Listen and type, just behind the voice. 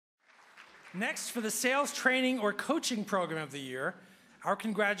Next, for the Sales Training or Coaching Program of the Year, our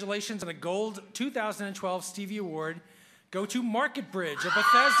congratulations on the Gold 2012 Stevie Award go to MarketBridge of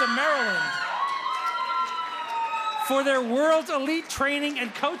Bethesda, Maryland, for their World Elite Training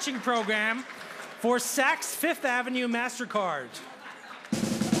and Coaching Program for Saks Fifth Avenue MasterCard.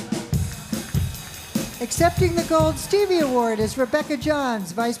 Accepting the Gold Stevie Award is Rebecca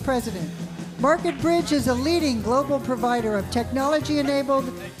Johns, Vice President. MarketBridge is a leading global provider of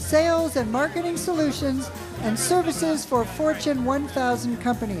technology-enabled sales and marketing solutions and services for Fortune 1000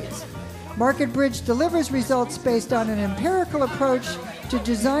 companies. MarketBridge delivers results based on an empirical approach to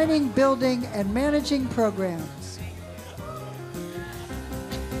designing, building, and managing programs.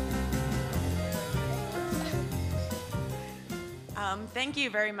 Thank you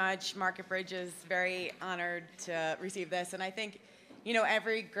very much. MarketBridge is very honored to receive this, and I think, you know,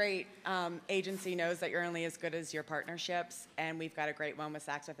 every great agency knows that you're only as good as your partnerships, and we've got a great one with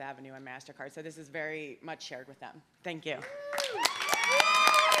Saks Fifth Avenue and MasterCard, so this is very much shared with them. Thank you.